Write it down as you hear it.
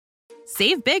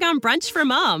Save big on brunch for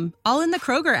mom, all in the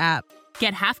Kroger app.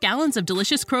 Get half gallons of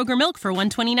delicious Kroger milk for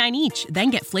 $1.29 each. Then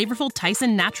get flavorful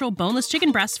Tyson natural boneless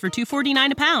chicken breasts for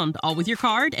 $2.49 a pound, all with your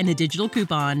card and a digital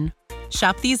coupon.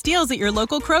 Shop these deals at your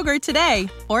local Kroger today,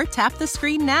 or tap the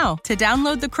screen now to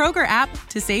download the Kroger app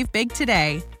to save big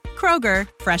today. Kroger,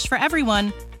 fresh for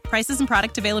everyone. Prices and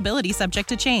product availability subject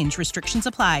to change. Restrictions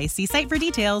apply. See site for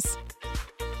details.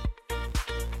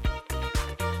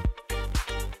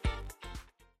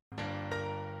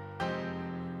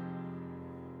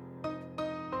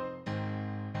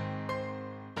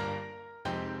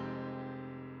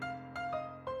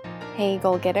 Hey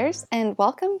goal getters, and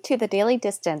welcome to The Daily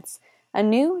Distance, a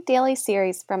new daily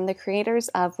series from the creators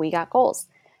of We Got Goals.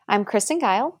 I'm Kristen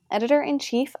Geil,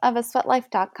 editor-in-chief of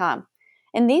asweatlife.com.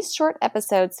 In these short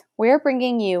episodes, we're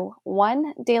bringing you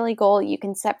one daily goal you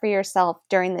can set for yourself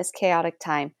during this chaotic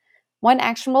time. One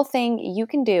actionable thing you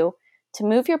can do to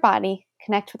move your body,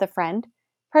 connect with a friend,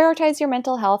 prioritize your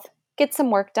mental health, get some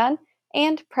work done,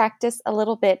 and practice a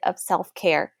little bit of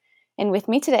self-care. And with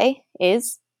me today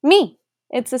is me.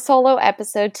 It's a solo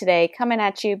episode today coming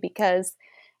at you because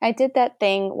I did that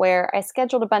thing where I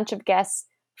scheduled a bunch of guests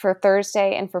for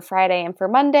Thursday and for Friday and for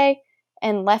Monday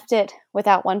and left it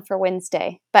without one for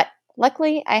Wednesday. But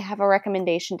luckily, I have a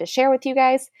recommendation to share with you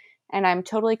guys, and I'm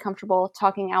totally comfortable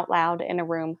talking out loud in a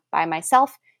room by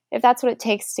myself if that's what it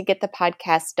takes to get the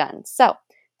podcast done. So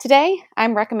today,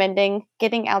 I'm recommending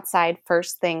getting outside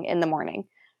first thing in the morning.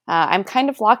 I'm kind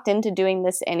of locked into doing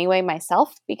this anyway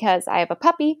myself because I have a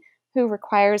puppy who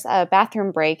requires a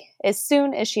bathroom break as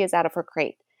soon as she is out of her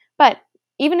crate. But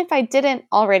even if I didn't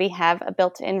already have a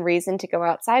built-in reason to go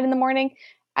outside in the morning,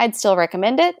 I'd still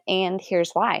recommend it, and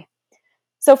here's why.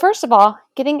 So first of all,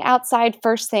 getting outside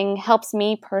first thing helps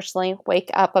me personally wake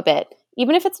up a bit.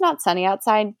 Even if it's not sunny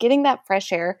outside, getting that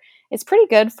fresh air is pretty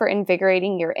good for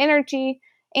invigorating your energy,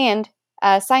 and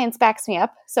science backs me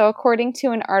up. So according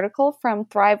to an article from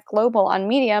Thrive Global on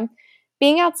Medium,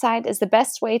 being outside is the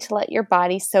best way to let your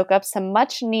body soak up some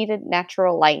much-needed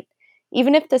natural light.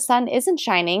 Even if the sun isn't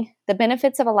shining, the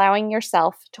benefits of allowing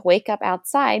yourself to wake up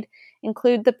outside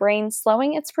include the brain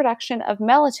slowing its production of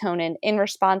melatonin in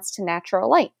response to natural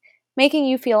light, making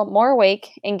you feel more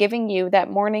awake and giving you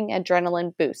that morning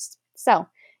adrenaline boost. So,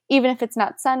 even if it's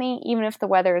not sunny, even if the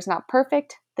weather is not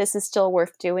perfect, this is still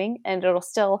worth doing, and it'll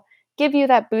still give you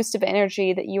that boost of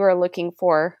energy that you are looking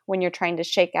for when you're trying to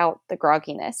shake out the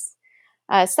grogginess.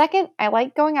 Second, I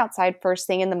like going outside first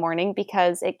thing in the morning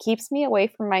because it keeps me away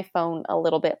from my phone a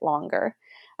little bit longer.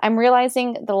 I'm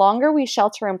realizing the longer we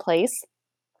shelter in place,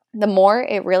 the more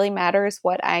it really matters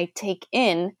what I take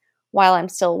in while I'm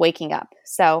still waking up.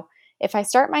 So if I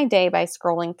start my day by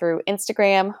scrolling through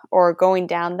Instagram or going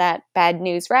down that bad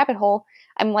news rabbit hole,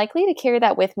 I'm likely to carry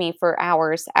that with me for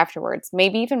hours afterwards,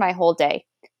 maybe even my whole day.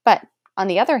 But on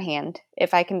the other hand,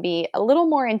 if I can be a little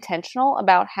more intentional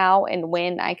about how and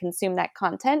when I consume that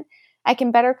content, I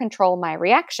can better control my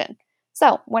reaction.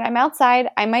 So when I'm outside,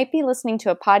 I might be listening to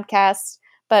a podcast,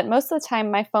 but most of the time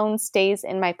my phone stays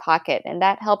in my pocket, and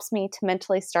that helps me to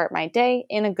mentally start my day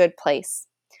in a good place.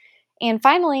 And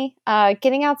finally,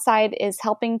 getting outside is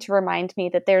helping to remind me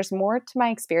that there's more to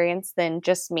my experience than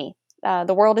just me.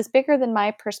 The world is bigger than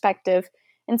my perspective,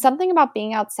 and something about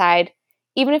being outside,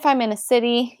 even if I'm in a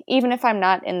city, even if I'm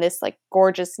not in this like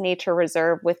gorgeous nature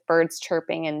reserve with birds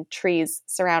chirping and trees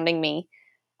surrounding me,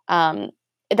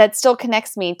 that still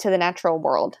connects me to the natural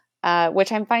world,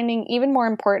 which I'm finding even more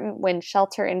important when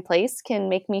shelter in place can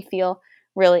make me feel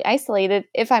really isolated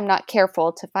if I'm not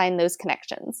careful to find those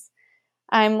connections.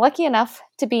 I'm lucky enough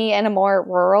to be in a more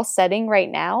rural setting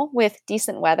right now with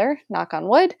decent weather, knock on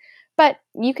wood, but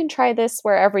you can try this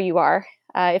wherever you are.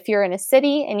 If you're in a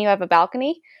city and you have a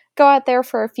balcony, go out there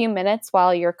for a few minutes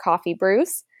while your coffee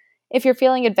brews. If you're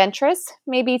feeling adventurous,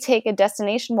 maybe take a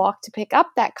destination walk to pick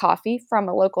up that coffee from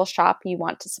a local shop you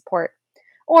want to support.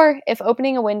 Or if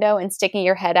opening a window and sticking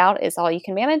your head out is all you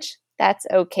can manage, that's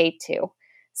okay too.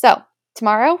 So,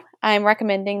 tomorrow, I'm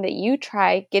recommending that you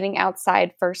try getting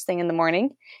outside first thing in the morning,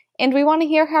 and we want to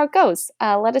hear how it goes.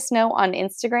 Let us know on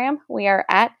Instagram. We are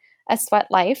at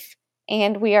asweatlife,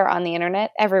 and we are on the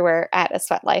internet everywhere at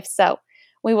asweatlife. So,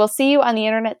 we will see you on the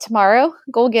internet tomorrow,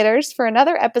 goal getters, for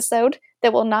another episode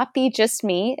that will not be just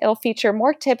me. It'll feature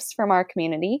more tips from our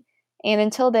community. And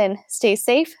until then, stay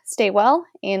safe, stay well,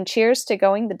 and cheers to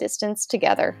going the distance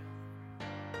together.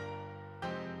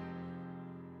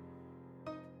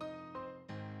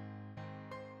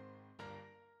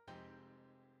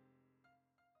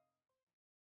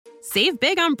 Save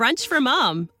big on brunch for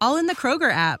mom, all in the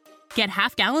Kroger app. Get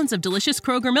half gallons of delicious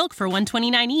Kroger milk for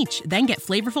 $1.29 each. Then get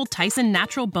flavorful Tyson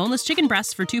natural boneless chicken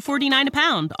breasts for $2.49 a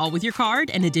pound, all with your card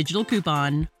and a digital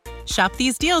coupon. Shop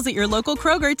these deals at your local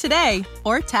Kroger today,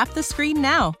 or tap the screen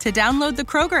now to download the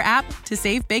Kroger app to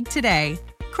save big today.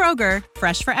 Kroger,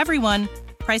 fresh for everyone.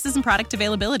 Prices and product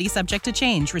availability subject to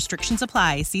change. Restrictions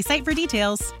apply. See site for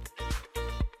details.